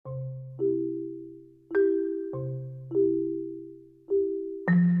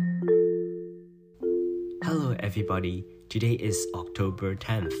everybody. Today is October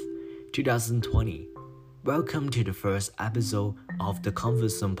 10th, 2020. Welcome to the first episode of the Comfort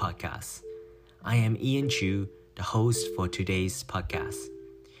Zone podcast. I am Ian Chu, the host for today's podcast.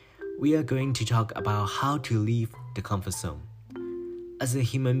 We are going to talk about how to leave the comfort zone. As a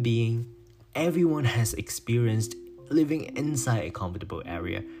human being, everyone has experienced living inside a comfortable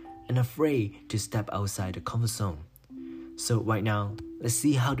area and afraid to step outside the comfort zone. So right now, let's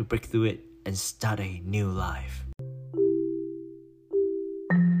see how to break through it and start a new life.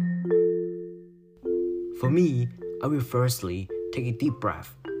 For me, I will firstly take a deep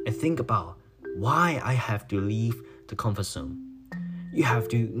breath and think about why I have to leave the comfort zone. You have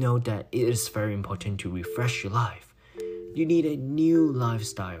to know that it is very important to refresh your life. You need a new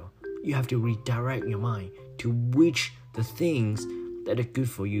lifestyle. You have to redirect your mind to reach the things that are good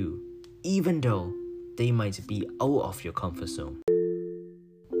for you, even though they might be out of your comfort zone.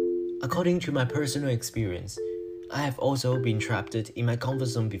 According to my personal experience, I have also been trapped in my comfort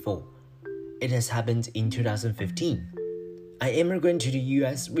zone before. It has happened in 2015. I immigrated to the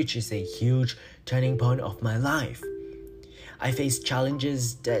US, which is a huge turning point of my life. I faced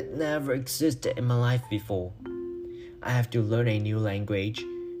challenges that never existed in my life before. I have to learn a new language,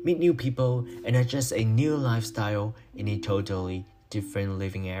 meet new people, and adjust a new lifestyle in a totally different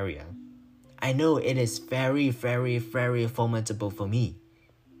living area. I know it is very formidable for me.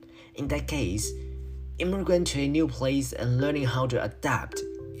 In that case, immigrating to a new place and learning how to adapt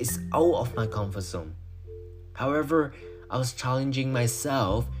is out of my comfort zone. However, I was challenging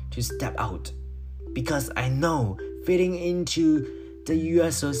myself to step out because I know fitting into the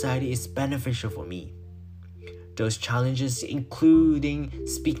US society is beneficial for me. Those challenges including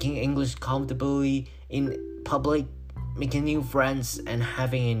speaking English comfortably in public, making new friends, and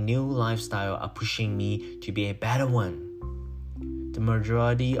having a new lifestyle are pushing me to be a better one. The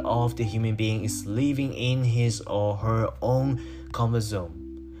majority of the human being is living in his or her own comfort zone.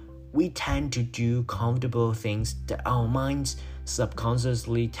 We tend to do comfortable things that our minds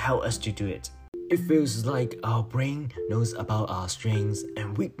subconsciously tell us to do it. It feels like our brain knows about our strengths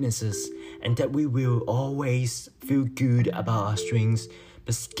and weaknesses and that we will always feel good about our strengths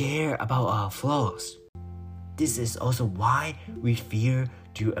but scared about our flaws. This is also why we fear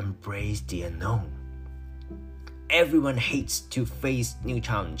to embrace the unknown. Everyone hates to face new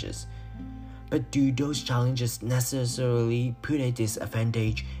challenges. But do those challenges necessarily put a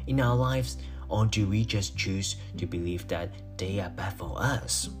disadvantage in our lives, or do we just choose to believe that they are bad for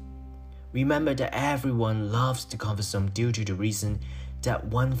us? Remember that everyone loves the comfort zone due to the reason that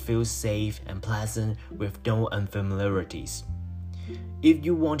one feels safe and pleasant with no unfamiliarities. If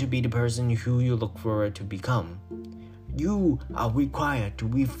you want to be the person who you look forward to become, you are required to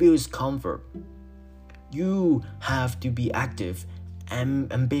refuse comfort. You have to be active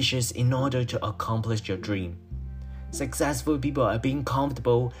and ambitious in order to accomplish your dream. Successful people are being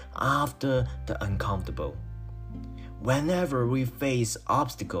comfortable after the uncomfortable. Whenever we face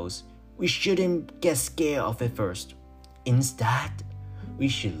obstacles, we shouldn't get scared of it first. Instead, we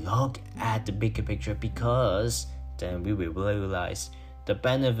should look at the bigger picture because then we will realize the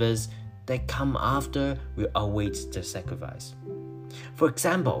benefits that come after will outweigh the sacrifice. For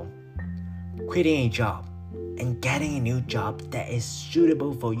example, quitting a job and getting a new job that is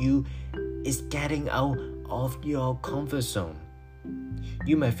suitable for you is getting out of your comfort zone.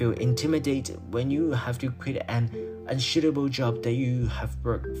 You might feel intimidated when you have to quit an unsuitable job that you have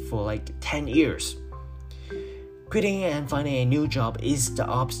worked for like 10 years. Quitting and finding a new job is the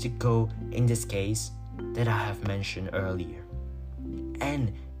obstacle in this case that I have mentioned earlier.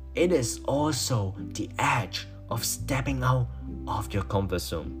 And it is also the edge of stepping out of your comfort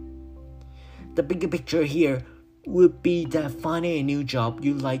zone. The bigger picture here would be that finding a new job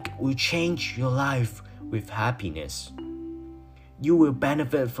you like will change your life with happiness. You will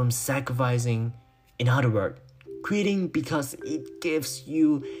benefit from sacrificing, in other words, quitting because it gives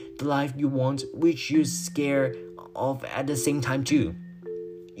you the life you want, which you're scared of at the same time too.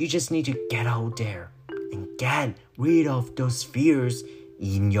 You just need to get out there and get rid of those fears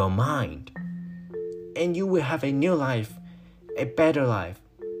in your mind. And you will have a new life, a better life.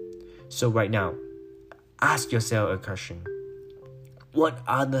 So right now, ask yourself a question. What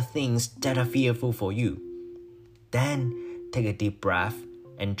are the things that are fearful for you? Then take a deep breath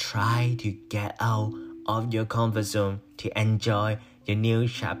and try to get out of your comfort zone to enjoy your new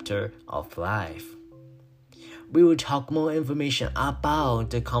chapter of life. We will talk more information about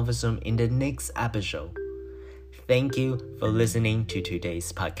the comfort zone in the next episode. Thank you for listening to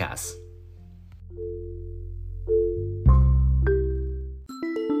today's podcast.